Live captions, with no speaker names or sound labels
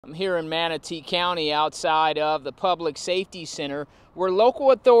I'm here in Manatee County outside of the Public Safety Center where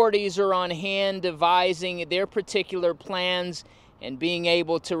local authorities are on hand devising their particular plans and being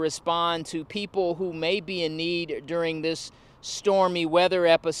able to respond to people who may be in need during this stormy weather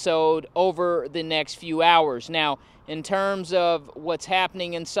episode over the next few hours. Now, in terms of what's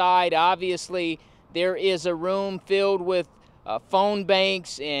happening inside, obviously there is a room filled with phone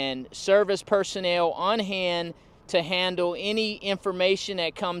banks and service personnel on hand to handle any information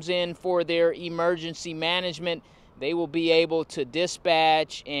that comes in for their emergency management. They will be able to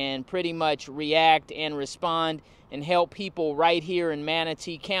dispatch and pretty much react and respond and help people right here in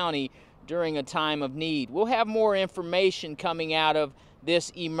Manatee County during a time of need. We'll have more information coming out of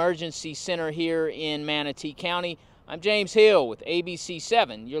this emergency center here in Manatee County. I'm James Hill with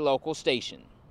ABC7, your local station.